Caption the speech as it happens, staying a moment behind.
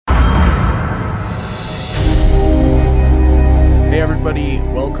everybody,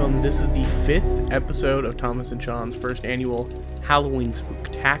 welcome. This is the 5th episode of Thomas and Sean's first annual Halloween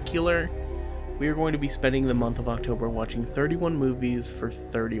Spooktacular. We are going to be spending the month of October watching 31 movies for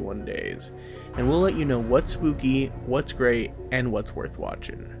 31 days, and we'll let you know what's spooky, what's great, and what's worth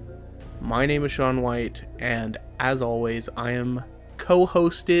watching. My name is Sean White, and as always, I am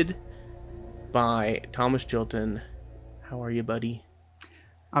co-hosted by Thomas Chilton. How are you, buddy?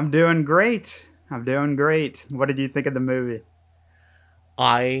 I'm doing great. What did you think of the movie?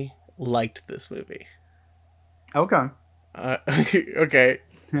 I liked this movie. Okay. Okay.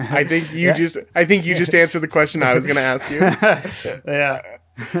 I think you just answered the question I was going to ask you. Yeah.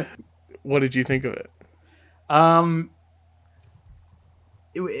 What did you think of it?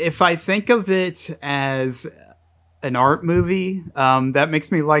 If I think of it as an art movie, that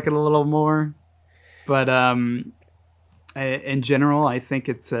makes me like it a little more. But in general, I think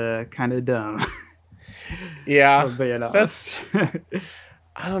it's kind of dumb. Yeah. But, you know, that's.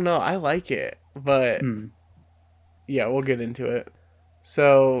 I don't know. I like it, but yeah, we'll get into it.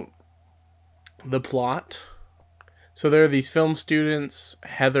 So, the plot. So there are these film students,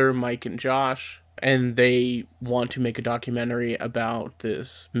 Heather, Mike, and Josh, and they want to make a documentary about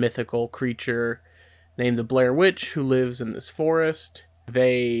this mythical creature named the Blair Witch who lives in this forest.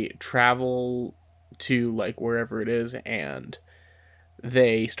 They travel to like wherever it is, and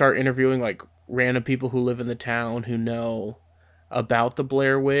they start interviewing like random people who live in the town who know about the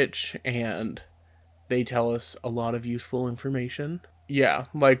Blair Witch, and they tell us a lot of useful information. Yeah,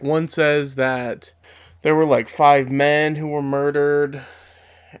 like one says that there were like 5 men who were murdered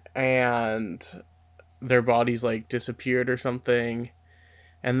and their bodies like disappeared or something.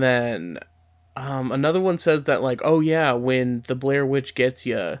 And then another one says that like, oh yeah, when the Blair Witch gets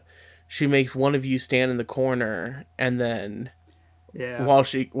you, she makes one of you stand in the corner, and then while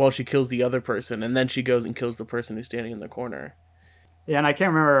she kills the other person, and then she goes and kills the person who's standing in the corner. Yeah, and I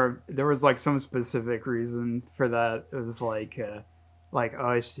can't remember. There was like some specific reason for that. It was like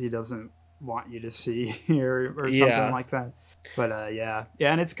oh, she doesn't want you to see or something like that. But yeah,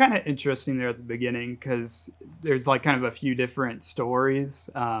 and it's kind of interesting there at the beginning because there's like kind of a few different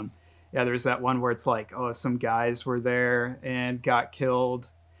stories. There's that one where it's like, oh, some guys were there and got killed.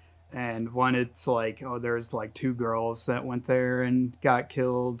 And one, it's like, oh, there's like 2 girls that went there and got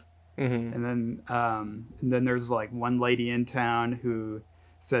killed. Mm-hmm. And then there's like one lady in town who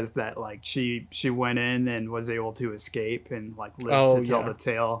says that like she went in and was able to escape and like lived to tell the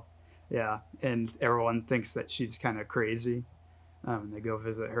tale. Yeah. And everyone thinks that she's kind of crazy. And they go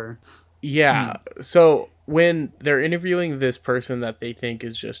visit her. Yeah. So when they're interviewing this person that they think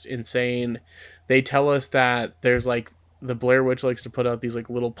is just insane, they tell us that there's like, the Blair Witch likes to put out these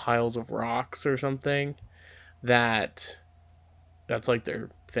like little piles of rocks or something that's like their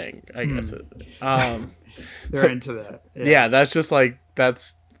thing, I guess. They're into that. Yeah, that's just like,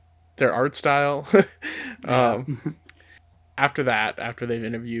 that's their art style. After they've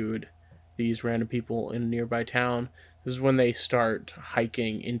interviewed these random people in a nearby town, this is when they start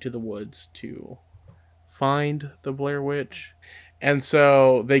hiking into the woods to find the Blair Witch. And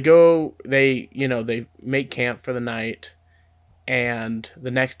so they make camp for the night, and the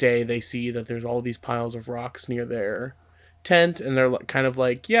next day they see that there's all these piles of rocks near their tent, and they're kind of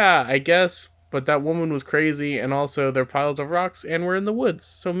like, yeah, I guess, but that woman was crazy, and also they're piles of rocks, and we're in the woods,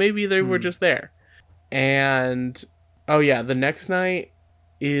 so maybe they were just there. And, oh yeah, the next night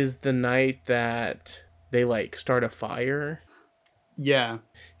is the night that they, like, start a fire. Yeah,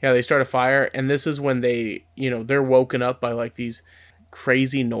 they start a fire, and this is when they, they're woken up by like these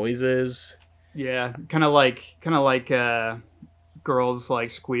crazy noises. Yeah, kind of like girls like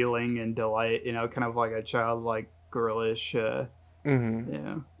squealing in delight, kind of like a childlike girlish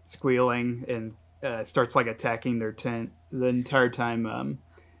squealing, and starts like attacking their tent. The entire time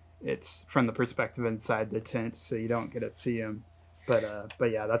it's from the perspective inside the tent, so you don't get to see them.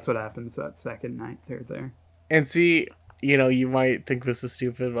 But yeah, that's what happens that second night they're there. And see, you might think this is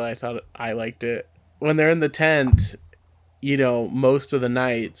stupid, but I thought I liked it. When they're in the tent, most of the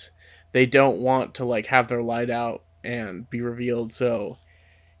nights, they don't want to, like, have their light out and be revealed. So,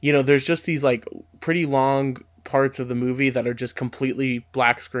 there's just these, like, pretty long parts of the movie that are just completely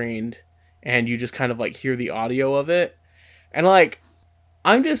black screened, and you just kind of, like, hear the audio of it. And, like,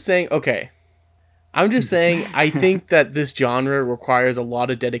 I'm just saying, I think that this genre requires a lot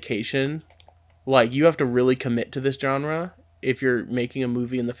of dedication. Like, you have to really commit to this genre if you're making a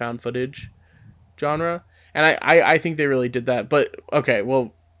movie in the found footage genre. And I think they really did that. But, okay,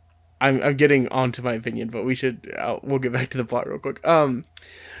 well, I'm getting on to my opinion, but we'll get back to the plot real quick.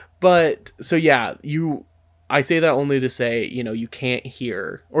 But, so yeah, I say that only to say, you can't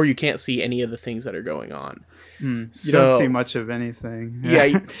hear or you can't see any of the things that are going on. You don't see much of anything.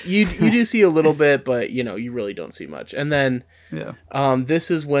 Yeah, you do see a little bit, but you really don't see much. And then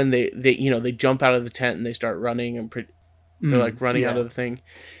this is when they jump out of the tent and they start running and they're like running out of the thing.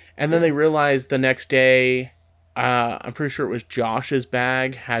 And then they realize the next day, I'm pretty sure it was Josh's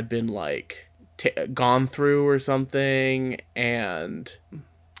bag had been like gone through or something, and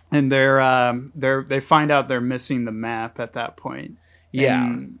they find out they're missing the map at that point. Yeah.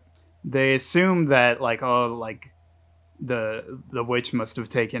 And they assume that the witch must have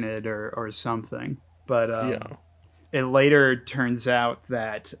taken it or something. But it later turns out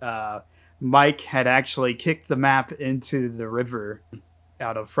that Mike had actually kicked the map into the river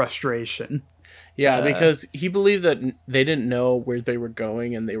out of frustration. Yeah, because he believed that they didn't know where they were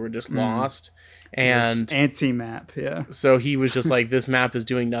going and they were just lost. And anti-map, yeah. So he was just like, this map is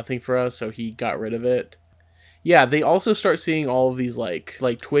doing nothing for us, so he got rid of it. Yeah, they also start seeing all of these like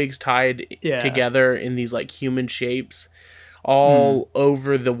twigs tied together in these like human shapes all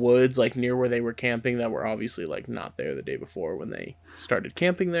over the woods, like near where they were camping, that were obviously like not there the day before when they started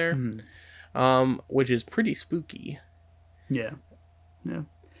camping there. Which is pretty spooky. Yeah.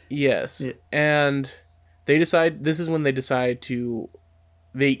 Yes. And this is when they decide to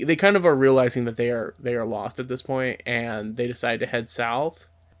they kind of are realizing that they are lost at this point, and they decide to head south.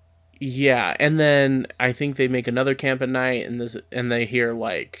 Yeah, and then I think they make another camp at night, and they hear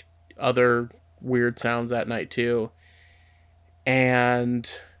like other weird sounds at night too. And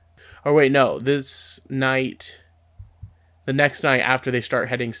the next night after they start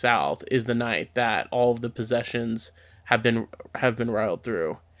heading south is the night that all of the possessions have been riled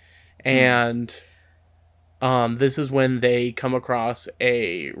through. And this is when they come across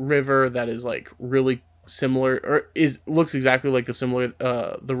a river that is like really similar, or looks exactly like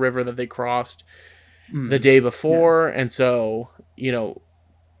the river that they crossed the day before. And so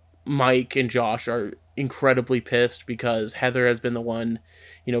Mike and Josh are incredibly pissed because Heather has been the one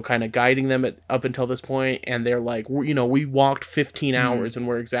kind of guiding them up until this point, and they're like, we walked 15 hours and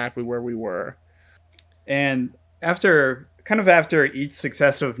we're exactly where we were. And after each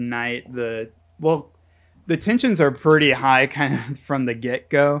successive night, the tensions are pretty high kind of from the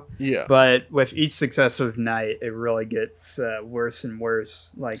get-go. Yeah. But with each successive night, it really gets worse and worse.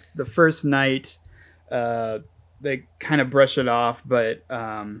 Like the first night, they kind of brush it off. But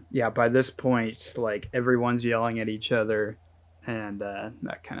by this point, like everyone's yelling at each other and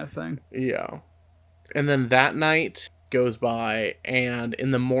that kind of thing. Yeah. And then that night goes by, and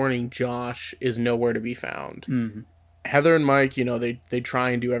in the morning, Josh is nowhere to be found. Mm-hmm. Heather and Mike, they try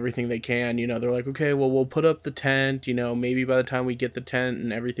and do everything they can. They're like, okay, well, we'll put up the tent. Maybe by the time we get the tent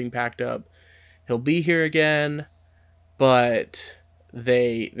and everything packed up, he'll be here again. But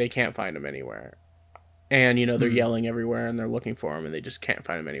they can't find him anywhere. And, they're yelling everywhere and they're looking for him and they just can't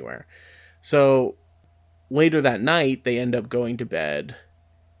find him anywhere. So later that night, they end up going to bed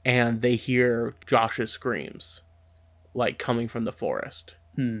and they hear Josh's screams, like coming from the forest.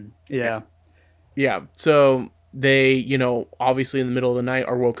 Yeah. Yeah. So they, obviously in the middle of the night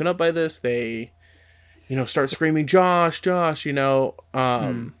are woken up by this. They, start screaming, Josh, but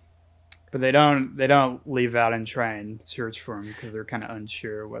they don't leave out and try and search for him because they're kind of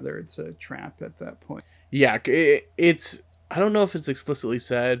unsure whether it's a trap at that point. Yeah. It's, I don't know if it's explicitly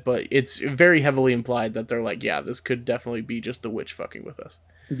said, but it's very heavily implied that they're like, yeah, this could definitely be just the witch fucking with us.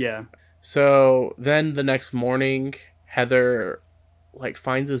 Yeah. So then the next morning, Heather like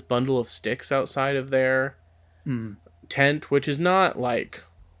finds this bundle of sticks outside of their tent, which is not like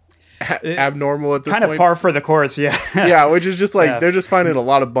abnormal at this point. Kind of par for the course, yeah. Yeah, which is just like they're just finding a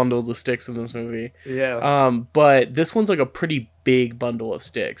lot of bundles of sticks in this movie. Yeah. But this one's like a pretty big bundle of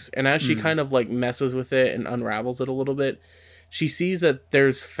sticks, and as she kind of like messes with it and unravels it a little bit, she sees that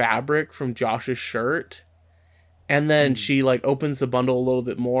there's fabric from Josh's shirt. And then she like opens the bundle a little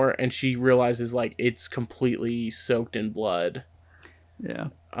bit more and she realizes like it's completely soaked in blood. Yeah.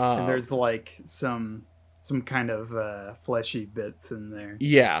 And there's like some kind of fleshy bits in there.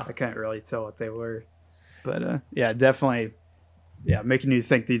 Yeah. I can't really tell what they were. But definitely making you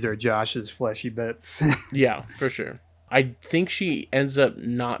think these are Josh's fleshy bits. Yeah, for sure. I think she ends up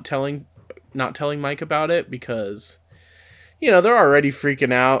not telling Mike about it because they're already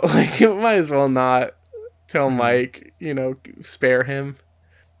freaking out. Like it might as well not tell Mike, spare him.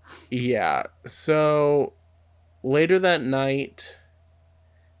 Yeah. So later that night,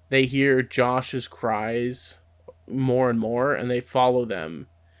 they hear Josh's cries more and more, and they follow them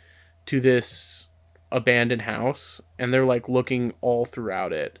to this abandoned house, and they're like looking all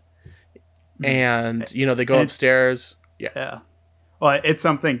throughout it. And, they go upstairs. Yeah. Well, it's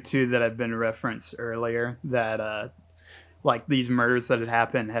something too that had been referenced earlier that like these murders that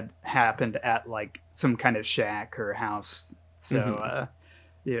had happened at like some kind of shack or house. So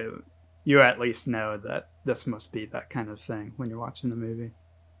you at least know that this must be that kind of thing when you're watching the movie.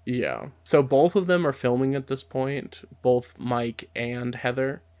 Yeah. So both of them are filming at this point, both Mike and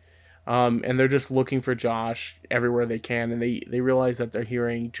Heather. And they're just looking for Josh everywhere they can, and they realize that they're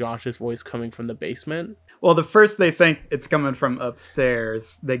hearing Josh's voice coming from the basement. Well, the first they think it's coming from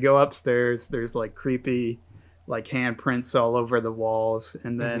upstairs. They go upstairs. There's like creepy, like handprints all over the walls,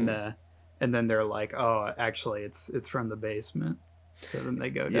 and then they're like, "Oh, actually, it's from the basement." So then they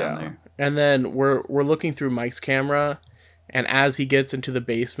go down there. And then we're looking through Mike's camera, and as he gets into the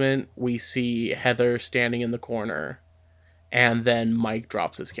basement, we see Heather standing in the corner, and then Mike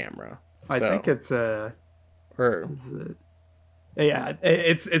drops his camera. I think it's yeah,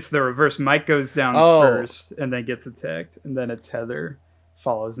 it's the reverse. Mike goes down first and then gets attacked, and then it's Heather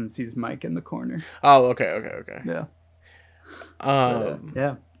follows and sees Mike in the corner. Oh, okay. Yeah.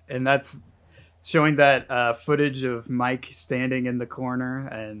 Yeah, and that's showing that footage of Mike standing in the corner,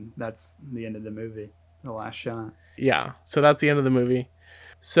 and that's the end of the movie, the last shot. Yeah, so that's the end of the movie.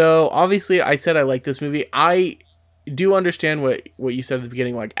 So obviously, I said I like this movie. I do understand what you said at the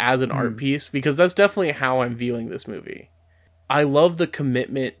beginning, like as an art piece, because that's definitely how I'm viewing this movie. I love the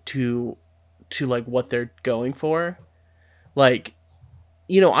commitment to like what they're going for. Like,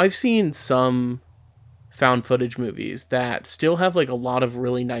 I've seen some found footage movies that still have like a lot of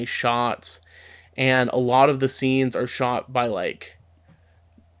really nice shots, and a lot of the scenes are shot by like,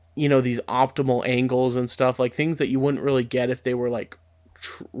 these optimal angles and stuff, like things that you wouldn't really get if they were like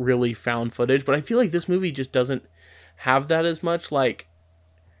really found footage. But I feel like this movie just doesn't have that as much. Like,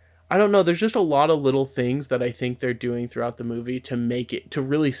 I don't know, there's just a lot of little things that I think they're doing throughout the movie to make it, to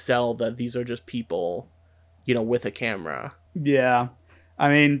really sell that these are just people, with a camera. Yeah. I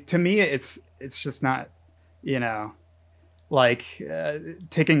mean, to me, it's just not, like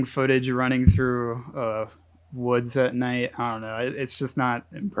taking footage running through woods at night. I don't know. It's just not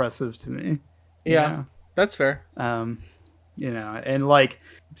impressive to me. Yeah, that's fair. And like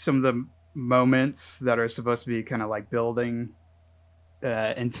some of the moments that are supposed to be kind of like building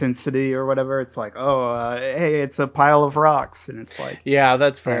intensity or whatever, it's like, hey, it's a pile of rocks, and it's like, yeah,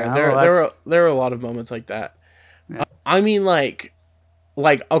 that's fair. There were a lot of moments like that. Yeah. I mean, like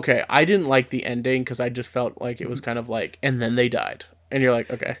okay, I didn't like the ending because I just felt like it was kind of like, and then they died, and you're like,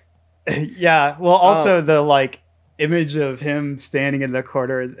 okay. Yeah, well, also the like image of him standing in the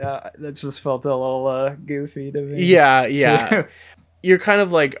corner, that just felt a little goofy to me. Yeah. You're kind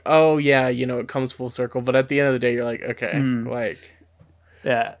of like, oh yeah, it comes full circle, but at the end of the day, you're like, okay, like,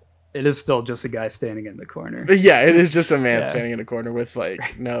 yeah, it is still just a guy standing in the corner. Yeah, it is just a man standing in a corner with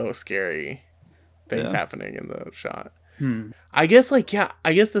like no scary things happening in the shot. I guess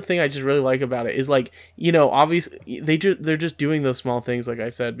the thing I just really like about it is like, obviously they're just doing those small things, like I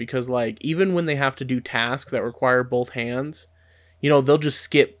said, because like even when they have to do tasks that require both hands, they'll just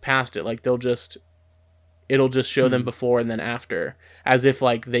skip past it. Like it'll just show them before and then after, as if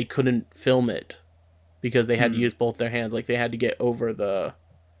like they couldn't film it because they had to use both their hands. Like they had to get over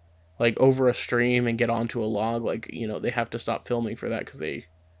over a stream and get onto a log. Like, they have to stop filming for that because they,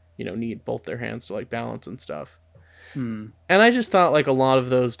 need both their hands to like balance and stuff. And I just thought like a lot of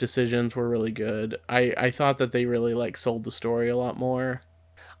those decisions were really good. I thought that they really like sold the story a lot more.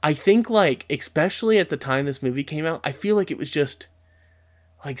 I think like, especially at the time this movie came out, I feel like it was just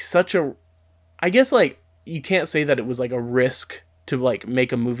like I guess like you can't say that it was like a risk to like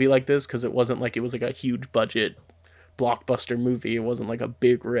make a movie like this, because it wasn't like it was like a huge budget blockbuster movie. It wasn't like a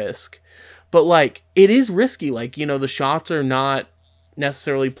big risk, but like it is risky. Like, the shots are not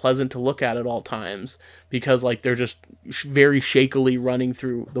necessarily pleasant to look at all times because like they're just very shakily running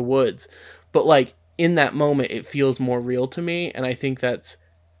through the woods, but like in that moment it feels more real to me, and I think that's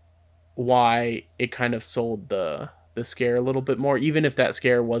why it kind of sold the scare a little bit more, even if that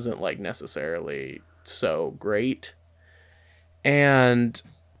scare wasn't like necessarily so great. And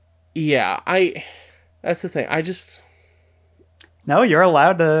yeah, that's the thing. No, you're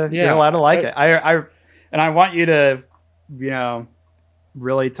allowed to like it. I want you to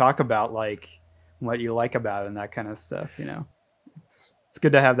really talk about like what you like about it and that kind of stuff. It's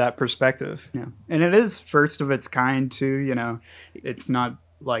good to have that perspective. Yeah, and it is first of its kind too. It's not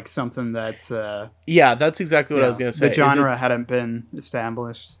like something that's that's exactly what I was gonna say. The genre hadn't been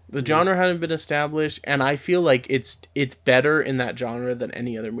established. The genre hadn't been established, and I feel like it's better in that genre than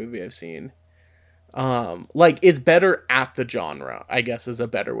any other movie I've seen. Like it's better at the genre, I guess is a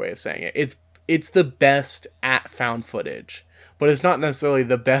better way of saying it. It's the best at found footage, but it's not necessarily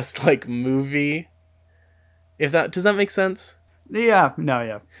the best like movie. Does that make sense? Yeah, no,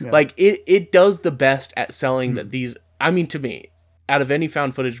 yeah. Like it does the best at selling that these. I mean, to me, out of any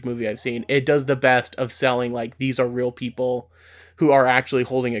found footage movie I've seen, it does the best of selling like these are real people who are actually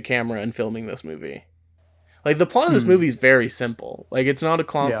holding a camera and filming this movie. Like the plot of this movie is very simple. Like it's not a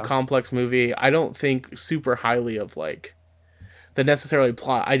complex movie. I don't think super highly of like the necessarily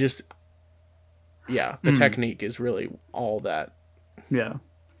plot. I just, the technique is really all that. Yeah,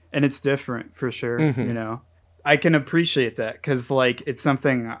 and it's different for sure. You know, I can appreciate that because like it's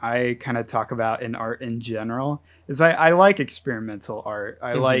something I kind of talk about in art in general. Is I like experimental art.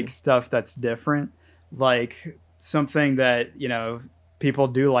 I like stuff that's different. Like something that, you know, people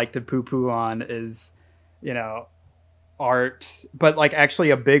do like to poo-poo on is, you know, art, but like actually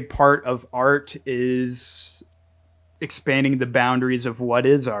a big part of art is expanding the boundaries of what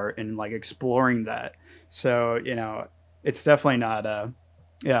is art and like exploring that. So, you know, it's definitely not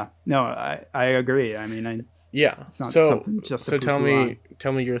I agree. I mean, it's not something just so tell me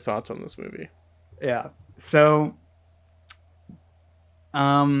your thoughts on this movie. Yeah. So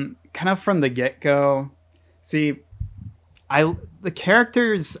kind of from the get-go, see, the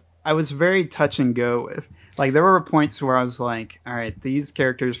characters I was very touch and go with. Like there were points where I was like, all right, these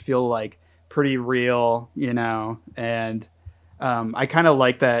characters feel like pretty real, you know, and I kind of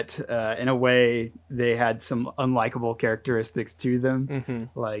like that in a way they had some unlikable characteristics to them.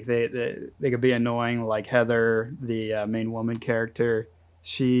 Like they could be annoying, like Heather, the main woman character.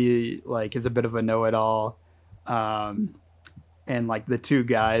 She like is a bit of a know-it-all. And like the two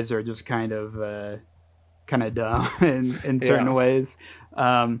guys are just kind of dumb in certain ways.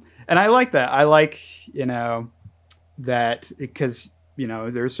 And I like that. I like, you know, that because, you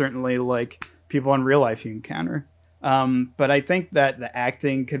know, there's certainly like people in real life you encounter. But I think that the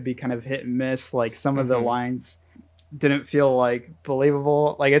acting could be kind of hit and miss. Like some of the lines didn't feel like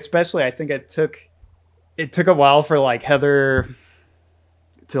believable. Like, especially I think it took a while for like Heather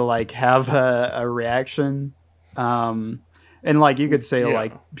to like have a reaction. And like you could say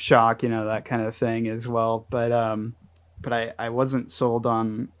like shock, you know, that kind of thing as well. But I wasn't sold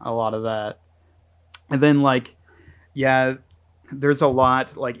on a lot of that. And then like, there's a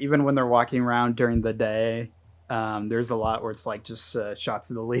lot, like even when they're walking around during the day, there's a lot where it's like just shots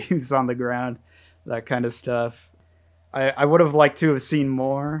of the leaves on the ground, that kind of stuff. I would have liked to have seen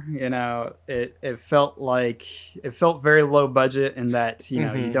more, you know. It felt very low budget in that, you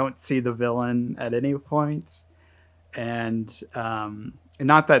know, you don't see the villain at any point. And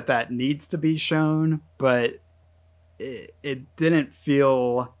not that needs to be shown, but it didn't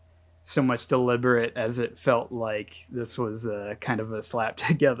feel so much deliberate as it felt like this was kind of a slap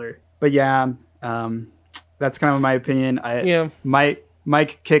together. But that's kind of my opinion.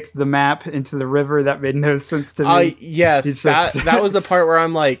 Mike kicked the map into the river. That made no sense to me. Yes, that was the part where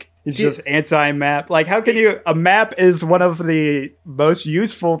I'm like, he's just anti-map. Like, how can you? A map is one of the most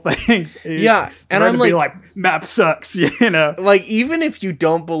useful things. Yeah, and I'm like, map sucks. You know, like even if you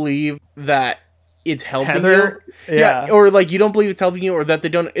don't believe that it's helping Heather, you, or like you don't believe it's helping you, or that they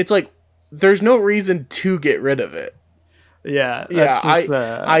don't. It's like there's no reason to get rid of it. Yeah.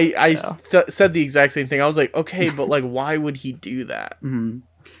 I said the exact same thing. I was like, okay, but like, why would he do that?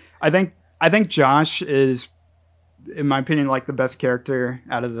 I think Josh is, in my opinion, like the best character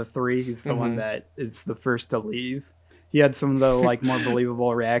out of the three. He's the one that is the first to leave. He had some of the like more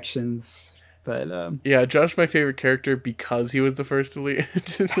believable reactions, but Josh, my favorite character because he was the first to leave.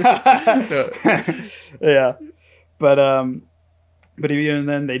 Yeah, but even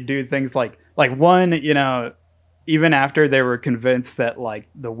then they do things like one, you know. Even after they were convinced that like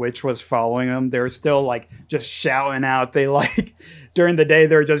the witch was following them, they were still like just shouting out. They like during the day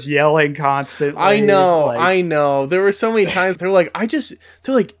they were just yelling constantly. I know. There were so many times they're like,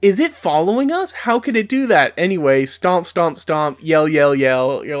 is it following us? How could it do that? Anyway, stomp, stomp, stomp, yell, yell,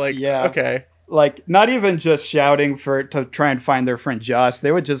 yell. You're like, okay. Like not even just shouting to try and find their friend Josh.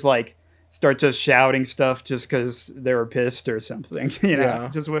 They would just like start just shouting stuff just because they were pissed or something. You know,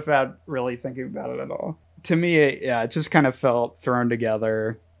 just without really thinking about it at all. To me, it just kind of felt thrown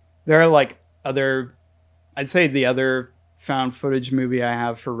together. There are like I'd say the other found footage movie I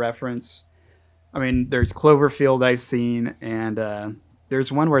have for reference. I mean, there's Cloverfield I've seen, and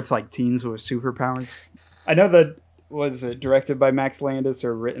there's one where it's like teens with superpowers. I know that was it directed by Max Landis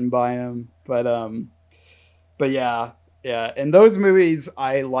or written by him, but yeah. And those movies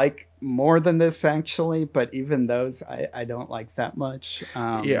I like more than this actually, but even those I don't like that much.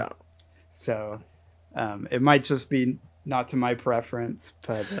 So. It might just be not to my preference,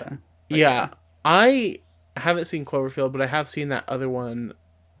 but I haven't seen Cloverfield, but I have seen that other one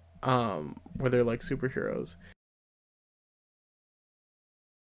where they're like superheroes.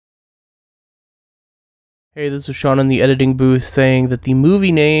 Hey, this is Sean in the editing booth saying that the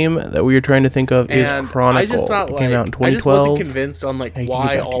movie name that we were trying to think of is Chronicle. I just thought, it came out in 2012. I just wasn't convinced on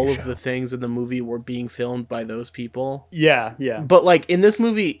why all of the things in the movie were being filmed by those people. Yeah. But in this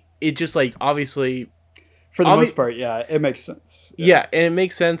movie, it just obviously, for the most part, yeah, it makes sense. Yeah, and it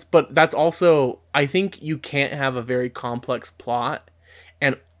makes sense. But that's also, I think you can't have a very complex plot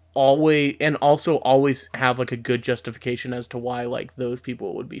and also always have a good justification as to why those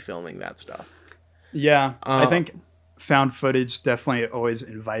people would be filming that stuff. Yeah, I think found footage definitely always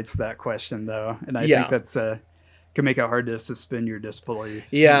invites that question, though, and I think that's can make it hard to suspend your disbelief.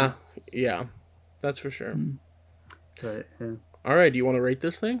 Yeah, that's for sure. But, all right, do you want to rate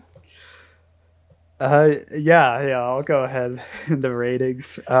this thing? Yeah, I'll go ahead into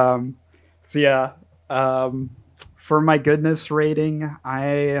ratings. For my goodness rating,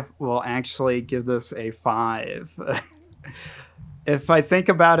 I will actually give this a 5. If I think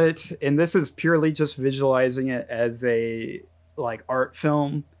about it, and this is purely just visualizing it as a art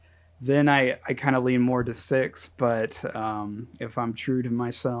film, then I kind of lean more to 6. But if I'm true to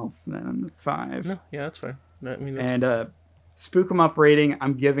myself, then 5. No, yeah, that's fine. Spook 'em Up rating,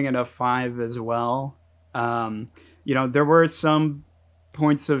 I'm giving it a 5 as well. There were some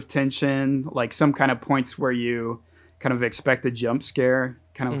points of tension, some kind of points where you kind of expect a jump scare,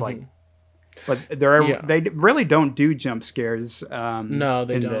 kind of but they really don't do jump scares. No,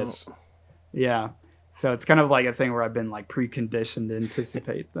 they don't. This. Yeah. So it's kind of like a thing where I've been preconditioned to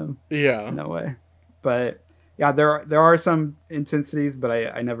anticipate them. Yeah. In a way. But yeah, there are some intensities, but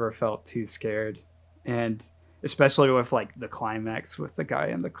I never felt too scared. And especially with the climax with the guy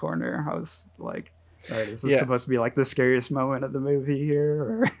in the corner, I was like, all right, is this supposed to be the scariest moment of the movie here?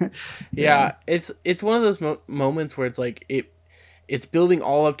 Or yeah, it's one of those moments where it's building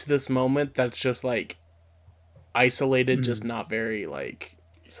all up to this moment that's just isolated, just not very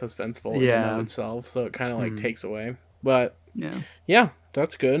suspenseful in and of itself. So it kind of takes away. But yeah,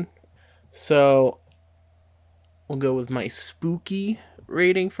 that's good. So we'll go with my spooky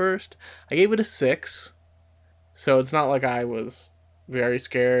rating first. I gave it a 6. So it's not like I was very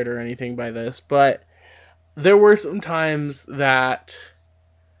scared or anything by this, but there were some times that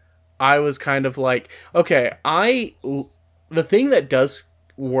I was kind of okay, the thing that does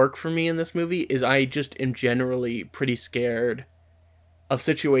work for me in this movie is I just am generally pretty scared of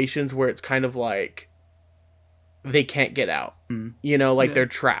situations where it's kind of they can't get out. They're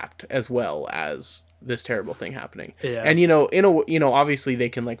trapped as well as this terrible thing happening. Yeah. And obviously they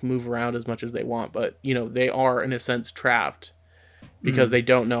can move around as much as they want, but they are in a sense trapped because they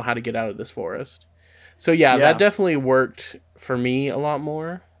don't know how to get out of this forest. So yeah, that definitely worked for me a lot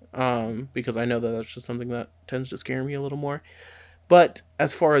more. Because I know that that's just something that tends to scare me a little more. But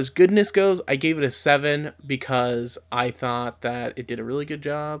as far as goodness goes, I gave it a 7 because I thought that it did a really good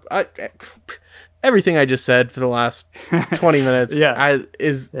job. Everything I just said for the last 20 minutes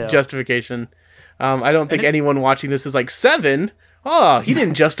is justification. I don't think anyone watching this is 7? Oh, he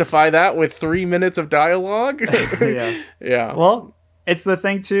didn't justify that with 3 minutes of dialogue. Yeah. Well, it's the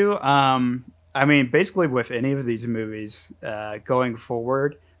thing too. Basically with any of these movies going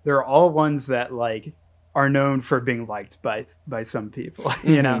forward, they're all ones that are known for being liked by some people,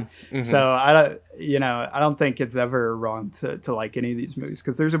 Mm-hmm. So I don't think it's ever wrong to like any of these movies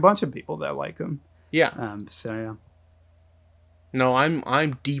because there's a bunch of people that like them. Yeah. So yeah. No,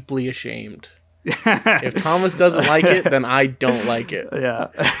 I'm deeply ashamed. If Thomas doesn't like it, then I don't like it. Yeah.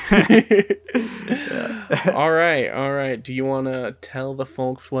 All right. Do you want to tell the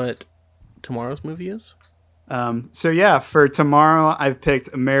folks what tomorrow's movie is? For tomorrow, I've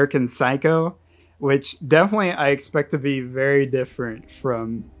picked American Psycho, which definitely I expect to be very different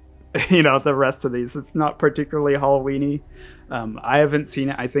from, the rest of these. It's not particularly Halloween-y. I haven't seen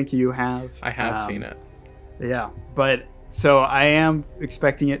it. I think you have. I have seen it. Yeah, but so I am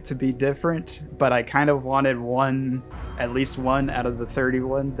expecting it to be different, but I kind of wanted at least one out of the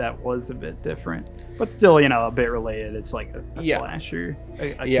 31 that was a bit different, but still, a bit related. It's like a slasher,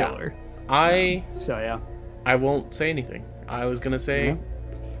 a killer. I won't say anything. I was going to say...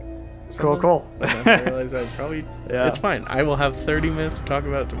 Cool. But then I realized I'd probably... It's fine. I will have 30 minutes to talk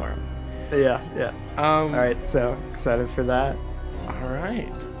about it tomorrow. Yeah. All right, so excited for that. All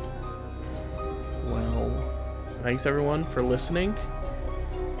right. Well, thanks everyone for listening.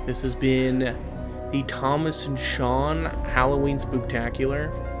 This has been the Thomas and Sean Halloween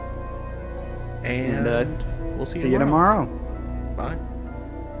Spooktacular. And we'll see you tomorrow. Bye.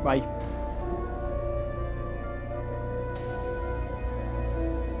 Bye.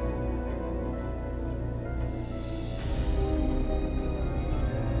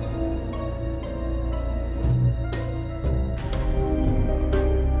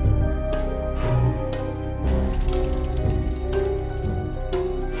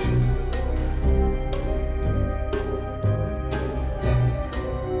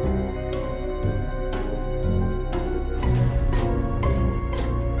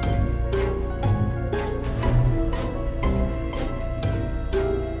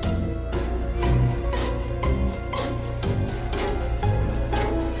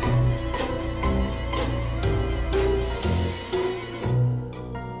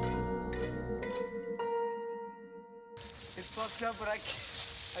 know, but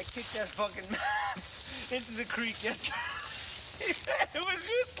I kicked that fucking map into the creek yesterday. It was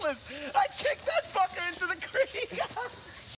useless. I kicked that fucker into the creek.